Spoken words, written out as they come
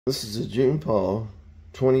This is a Junbpaw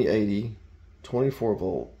 2080 24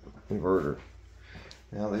 volt inverter.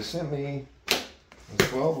 Now they sent me a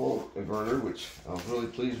 12 volt inverter, which I was really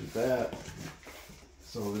pleased with that.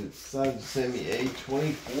 So they decided to send me a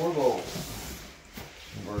 24 volt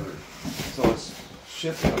inverter. So it's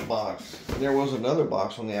shipped in a box. And there was another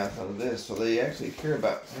box on the outside of this, so they actually care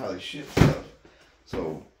about how they ship stuff.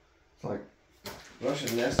 So it's like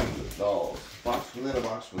Russian nesting with dolls. Box within a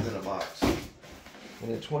box within a box.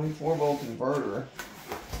 And a 24 volt inverter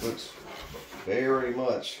looks very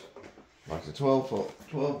much like the 12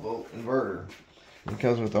 volt inverter. It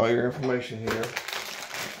comes with all your information here.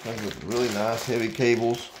 It comes with really nice heavy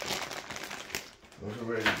cables. Those are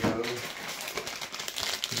ready to go.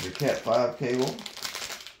 Here's your Cat 5 cable.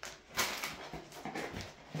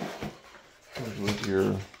 Comes with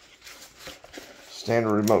your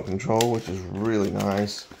standard remote control, which is really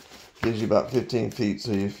nice. Gives you about 15 feet.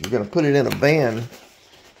 So if you're going to put it in a van,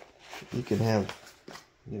 you can have,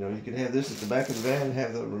 you can have this at the back of the van and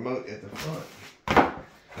have the remote at the front.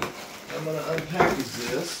 I'm going to unpackage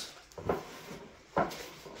this. I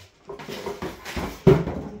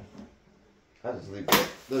just leave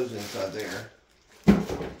those inside there. Put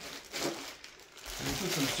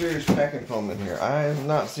some serious packing foam in here. I have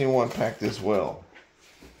not seen one pack this well.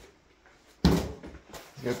 You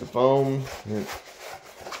got the foam.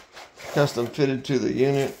 Custom fitted to the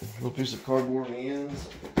unit. Little piece of cardboard on the ends.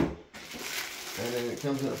 And then it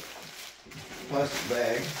comes in a plastic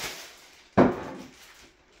bag.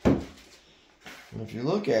 And if you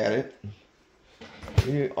look at it,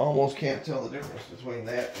 you almost can't tell the difference between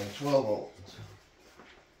that and 12 volts.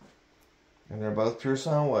 And they're both pure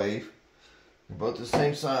sine wave. They're both the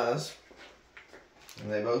same size.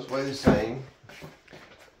 And they both weigh the same.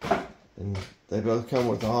 And they both come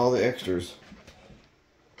with all the extras.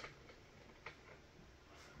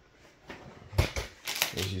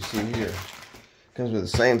 As you see here. Comes with the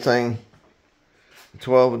same thing.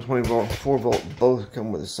 12 and 24 volt both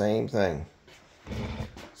come with the same thing.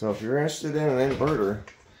 So if you're interested in an inverter,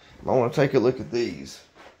 I want to take a look at these.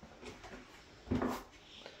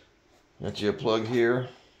 Got you a plug here.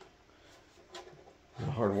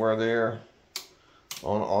 Hardware there.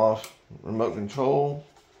 On, off, remote control.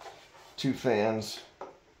 2 fans.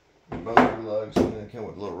 Both are lugs, and they come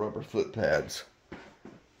with little rubber foot pads,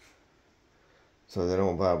 so they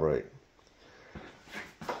don't vibrate.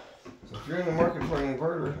 So if you're in the market for an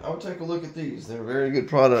inverter, I would take a look at these. They're a very good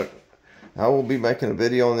product. I will be making a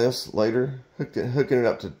video on this later, hooking it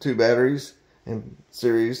up to 2 batteries in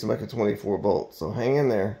series to make a 24 volt. So hang in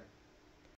there.